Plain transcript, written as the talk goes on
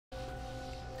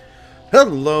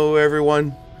Hello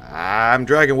everyone, I'm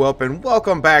Dragonwhelp and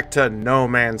welcome back to No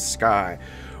Man's Sky.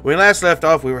 When we last left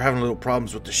off, we were having little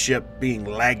problems with the ship being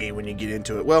laggy when you get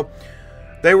into it. Well,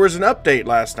 there was an update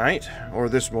last night, or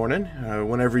this morning,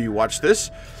 whenever you watch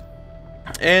this,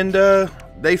 and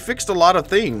they fixed a lot of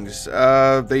things.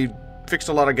 They fixed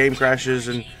a lot of game crashes,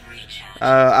 and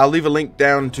I'll leave a link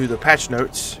down to the patch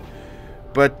notes.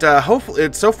 But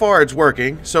hopefully, so far it's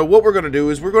working. So what we're going to do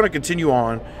is we're going to continue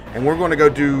on, and we're going to go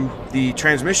do the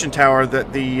transmission tower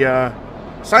that the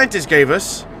scientist gave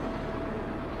us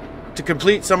to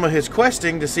complete some of his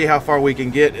questing to see how far we can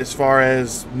get as far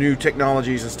as new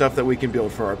technologies and stuff that we can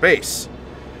build for our base.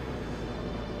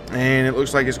 And it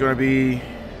looks like it's going to be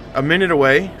a minute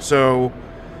away, so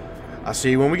I'll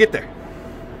see you when we get there.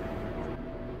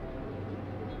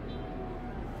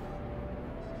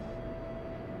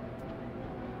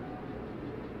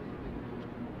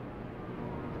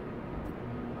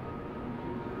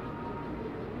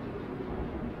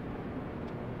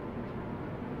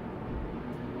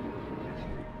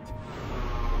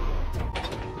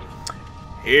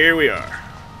 Here we are.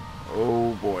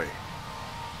 Oh boy.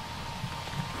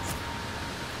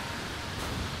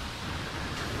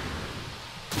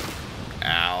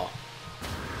 Ow.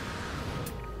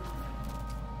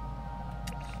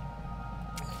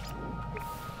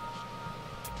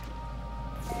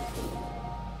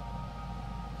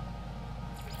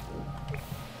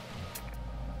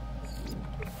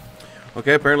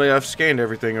 Okay, apparently I've scanned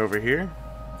everything over here.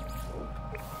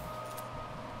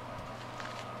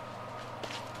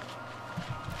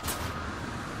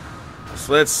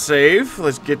 So let's save.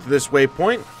 Let's get to this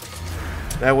waypoint.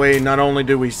 That way, not only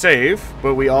do we save,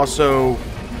 but we also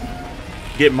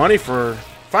get money for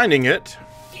finding it.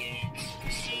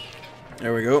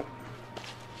 There we go.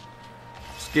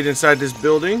 Let's get inside this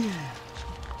building.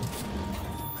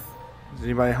 Is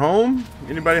anybody home?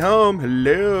 Anybody home?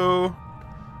 Hello?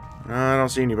 No, I don't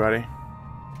see anybody.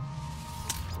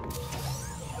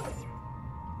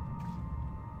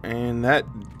 And that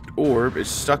orb is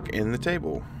stuck in the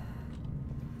table.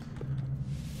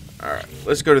 Alright,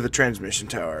 let's go to the transmission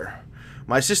tower.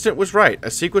 My assistant was right.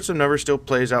 A sequence of numbers still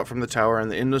plays out from the tower in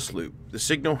the endless loop. The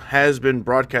signal has been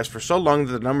broadcast for so long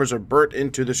that the numbers are burnt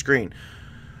into the screen.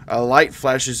 A light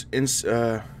flashes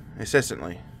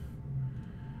incessantly.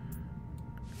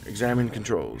 Examine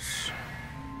controls.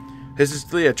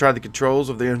 Hesitantly, I tried the controls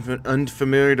of the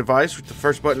unfamiliar device. With the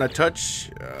first button I touch,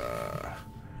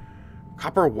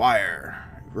 copper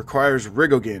wire. Requires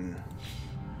rigogen.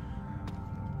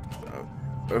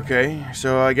 Okay,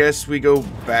 so I guess we go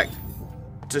back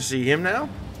to see him now?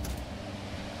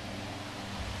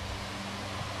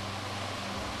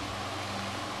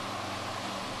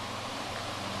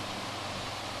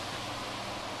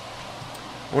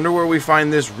 Wonder where we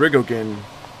find this rigogen.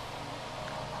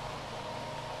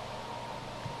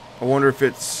 I wonder if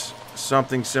it's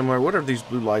something similar. What are these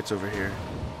blue lights over here?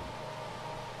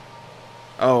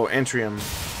 Oh, Entrium.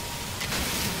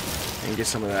 And get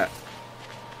some of that.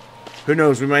 Who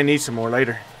knows, we might need some more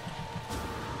later.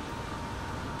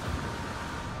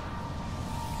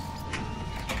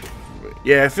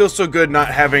 Yeah, it feels so good not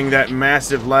having that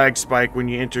massive lag spike when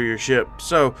you enter your ship.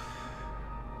 So,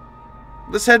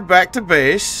 let's head back to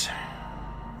base.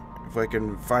 If I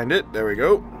can find it. There we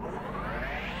go.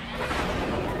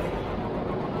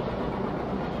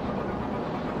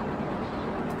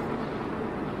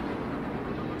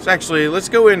 So actually, let's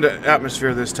go into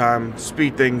atmosphere this time.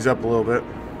 Speed things up a little bit.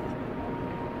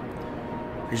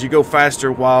 Because you go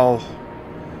faster while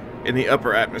in the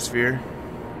upper atmosphere.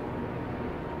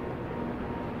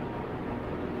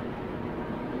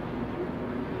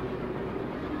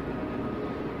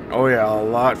 Oh yeah, a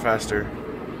lot faster.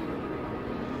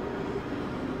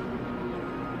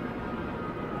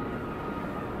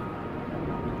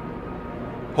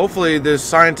 Hopefully this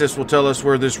scientist will tell us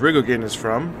where this rigogen is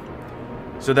from.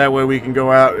 So that way we can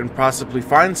go out and possibly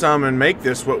find some and make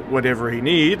this whatever he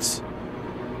needs.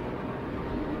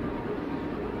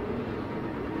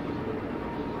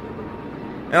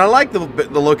 And I like the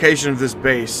location of this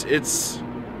base. It's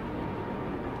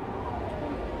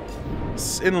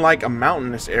in like a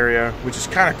mountainous area, which is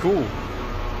kind of cool.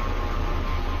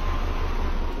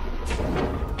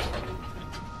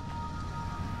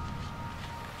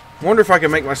 I wonder if I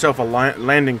can make myself a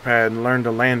landing pad and learn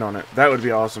to land on it. That would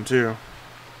be awesome too.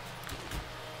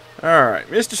 Alright,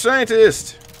 Mr.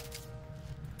 Scientist.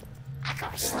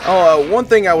 Oh, one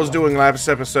thing I was doing last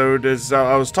episode is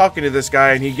I was talking to this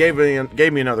guy and he gave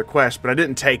me another quest, but I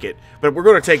didn't take it. But we're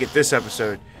going to take it this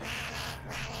episode.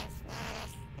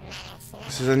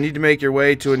 It says I need to make your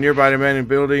way to a nearby abandoned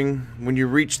building. When you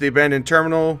reach the abandoned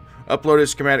terminal,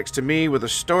 Uploaded schematics to me. With a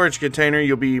storage container,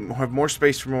 you'll have more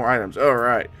space for more items.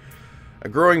 Alright. A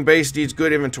growing base needs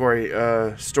good inventory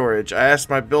storage. I asked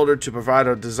my builder to provide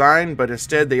a design, but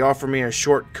instead they offer me a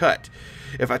shortcut.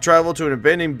 If I travel to an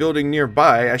abandoned building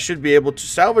nearby, I should be able to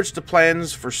salvage the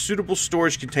plans for suitable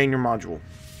storage container module.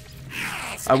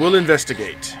 I will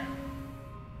investigate.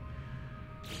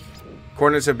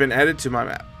 Coordinates have been added to my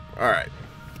map. Alright.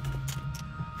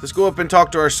 Let's go up and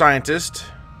talk to our scientist.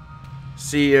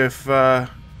 See if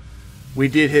we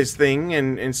did his thing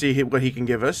and see what he can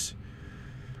give us.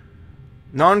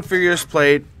 Non-ferrous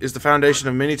plate is the foundation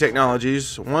of many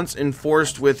technologies. Once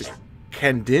enforced with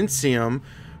cadensium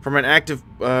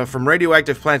from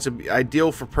radioactive plants, would be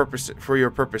ideal for your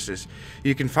purposes.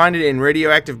 You can find it in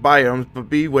radioactive biomes, but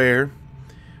beware.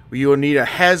 You will need a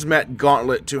hazmat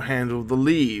gauntlet to handle the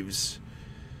leaves.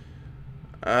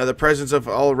 The presence of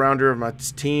all-rounder of my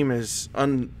team is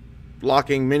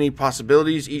unlocking many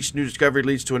possibilities. Each new discovery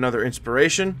leads to another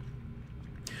inspiration.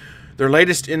 Their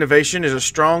latest innovation is a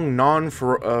strong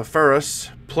non-ferrous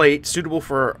plate suitable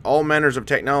for all manners of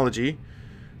technology,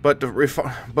 but to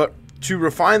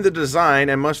refine the design,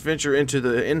 I must venture into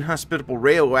the inhospitable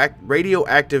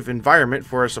radioactive environment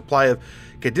for a supply of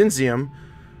cadensium.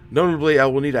 Notably, I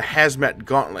will need a hazmat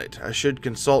gauntlet. I should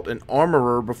consult an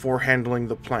armorer before handling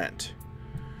the plant.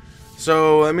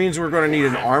 So that means we're going to need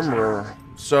an armorer.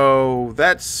 So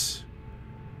that's...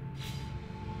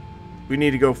 we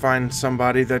need to go find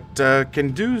somebody that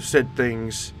can do said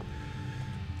things.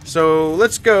 So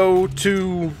let's go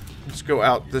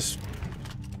out this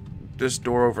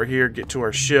door over here, get to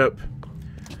our ship,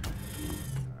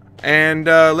 and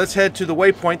let's head to the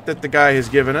waypoint that the guy has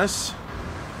given us,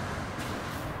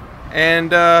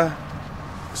 and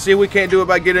see if we can't do it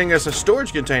by getting us a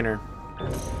storage container.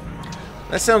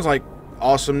 That sounds like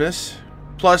awesomeness.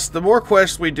 Plus, the more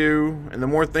quests we do and the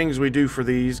more things we do for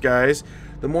these guys,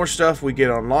 the more stuff we get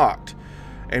unlocked.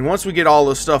 And once we get all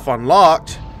this stuff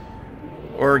unlocked,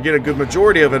 or get a good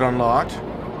majority of it unlocked,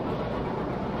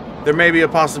 there may be a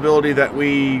possibility that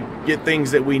we get things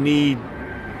that we need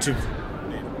to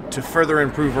further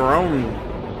improve our own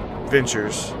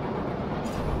ventures.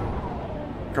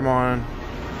 Come on.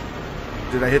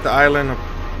 Did I hit the island?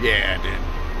 Yeah, I did.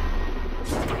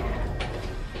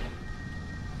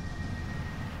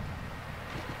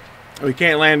 We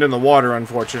can't land in the water,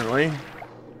 unfortunately.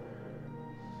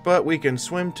 But we can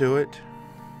swim to it.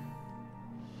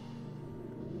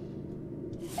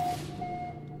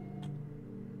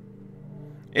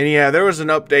 And yeah, there was an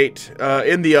update,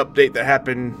 in the update that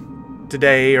happened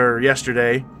today or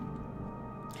yesterday.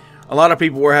 A lot of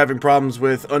people were having problems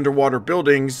with underwater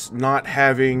buildings not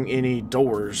having any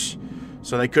doors.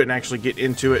 So they couldn't actually get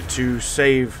into it to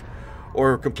save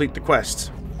or complete the quests.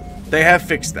 They have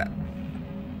fixed that.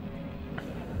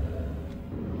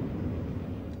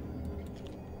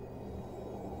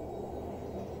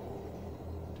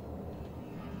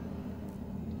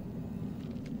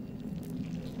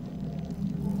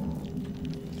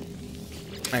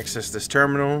 Access this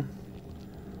terminal.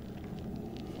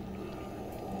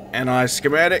 Analyze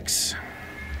schematics.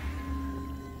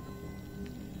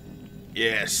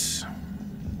 Yes.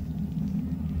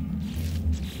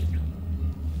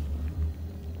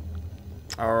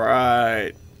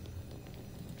 Alright.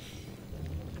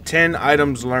 10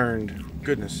 items learned.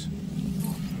 Goodness.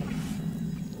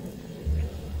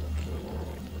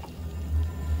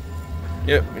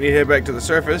 Yep, we need to head back to the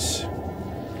surface.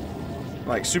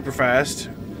 Like super fast.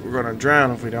 We're gonna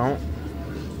drown if we don't.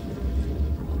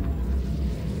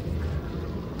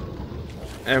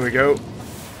 There we go.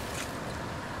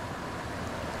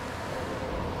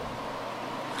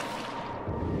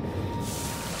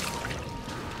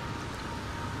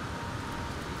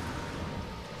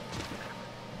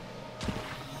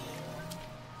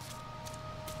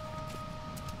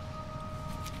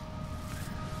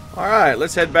 Alright,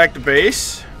 let's head back to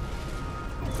base.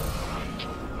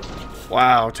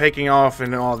 Wow, taking off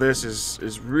and all this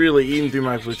is really eating through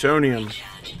my plutonium.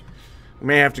 We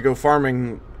may have to go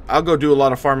farming. I'll go do a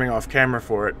lot of farming off camera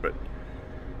for it, but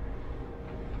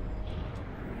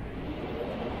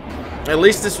at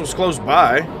least this was close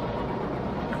by.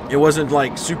 It wasn't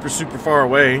like super far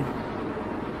away,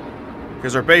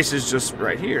 because our base is just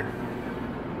right here.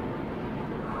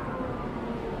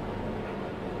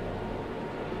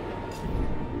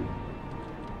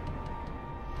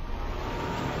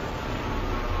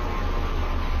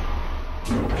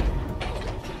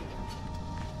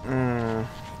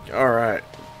 Alright.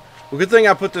 Well, good thing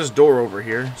I put this door over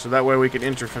here, so that way we can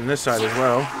enter from this side as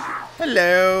well.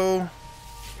 Hello!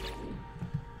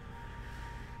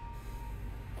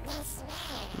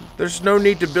 There's no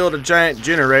need to build a giant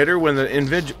generator when the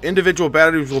individual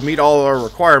batteries will meet all our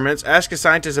requirements. Ask a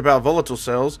scientist about volatile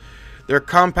cells. They're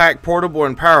compact, portable,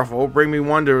 and powerful. Bring me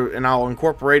one and I'll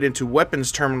incorporate into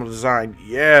weapons terminal design.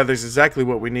 Yeah, that's exactly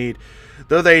what we need.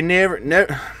 Though they never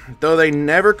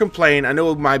complain, I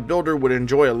know my builder would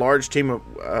enjoy a large team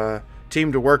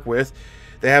to work with.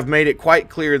 They have made it quite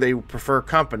clear they prefer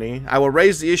company. I will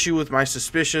raise the issue with my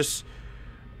suspicions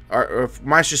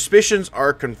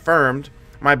are confirmed.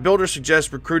 My builder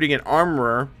suggests recruiting an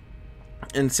armorer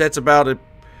and sets about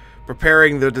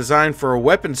preparing the design for a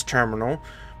weapons terminal,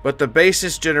 but the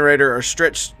basis generator are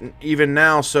stretched even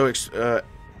now, so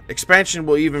expansion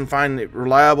will even find a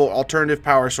reliable alternative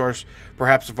power source,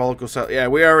 perhaps a volatile cell. Yeah,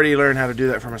 we already learned how to do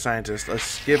that from a scientist.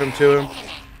 Let's give him to him.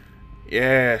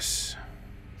 Yes.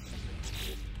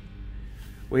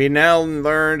 We now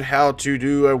learned how to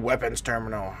do a weapons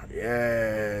terminal.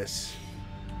 Yes.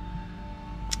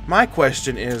 My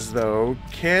question is, though,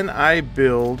 can I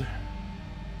build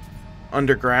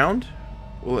underground?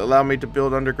 Will it allow me to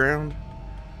build underground?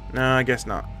 No, I guess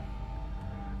not.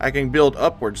 I can build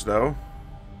upwards, though.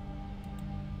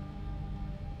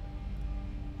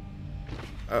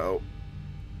 Uh-oh.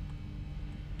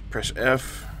 Press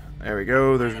F. There we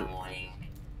go. There's...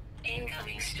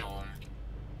 Incoming storm.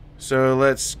 So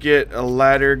let's get a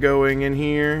ladder going in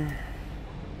here.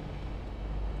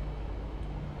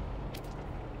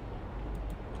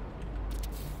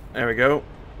 There we go.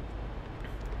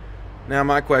 Now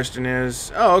my question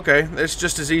is... Oh, okay. It's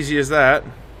just as easy as that.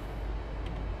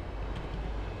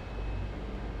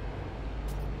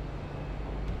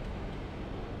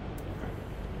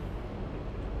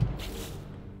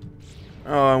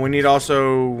 Oh, and we need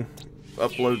also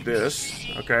upload this.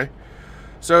 Okay.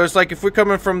 So it's like if we're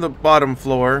coming from the bottom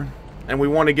floor and we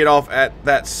want to get off at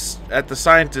the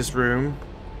scientist room,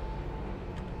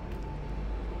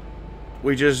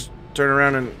 we just turn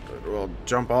around and, well,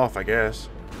 jump off, I guess.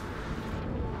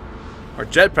 Or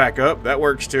jetpack up, that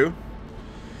works too.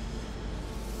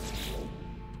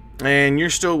 And you're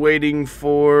still waiting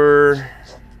for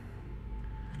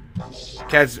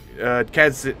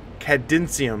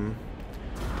Cadencium.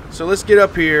 So let's get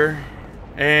up here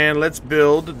and let's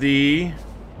build the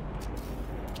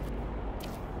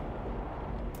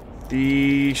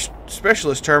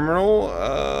specialist terminal,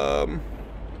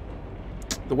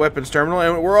 the weapons terminal,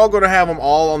 and we're all going to have them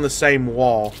all on the same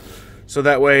wall, so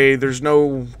that way there's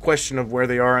no question of where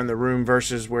they are in the room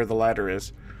versus where the ladder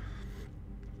is.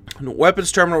 The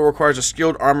weapons terminal requires a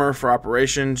skilled armor for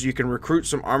operations. You can recruit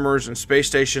some armorers and space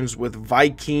stations with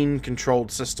Viking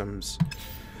controlled systems.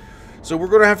 So we're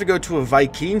going to have to go to a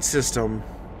Viking system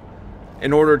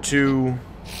in order to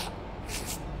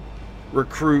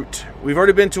recruit. We've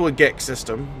already been to a Gek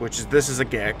system, which is, this is a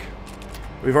Gek.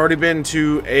 We've already been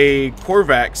to a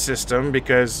Korvax system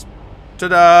because,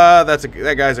 ta-da,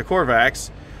 that guy's a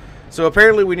Korvax. So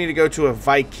apparently we need to go to a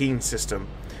Viking system,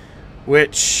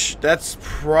 which that's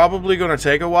probably going to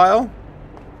take a while.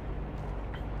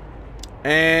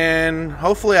 And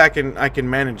hopefully I can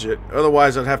manage it.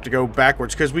 Otherwise I'd have to go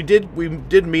backwards, because we did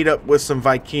meet up with some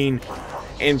Viking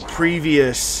in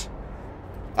previous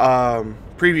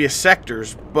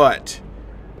sectors, but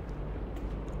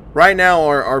right now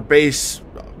our base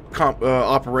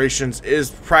operations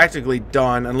is practically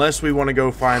done, unless we want to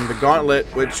go find the gauntlet,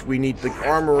 which we need the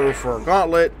armorer for a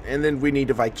gauntlet, and then we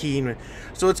need a Viking.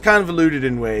 So it's kind of eluded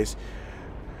in ways.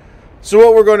 So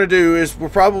what we're going to do is we're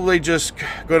probably just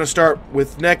going to start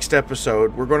with next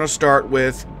episode. We're going to start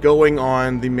with going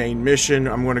on the main mission.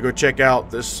 I'm going to go check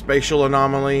out this spatial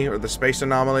anomaly, or the space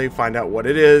anomaly, find out what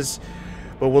it is.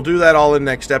 But we'll do that all in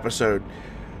next episode.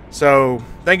 So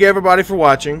thank you everybody for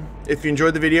watching. If you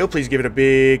enjoyed the video, please give it a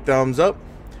big thumbs up.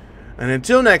 And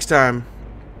until next time,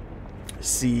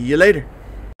 see you later.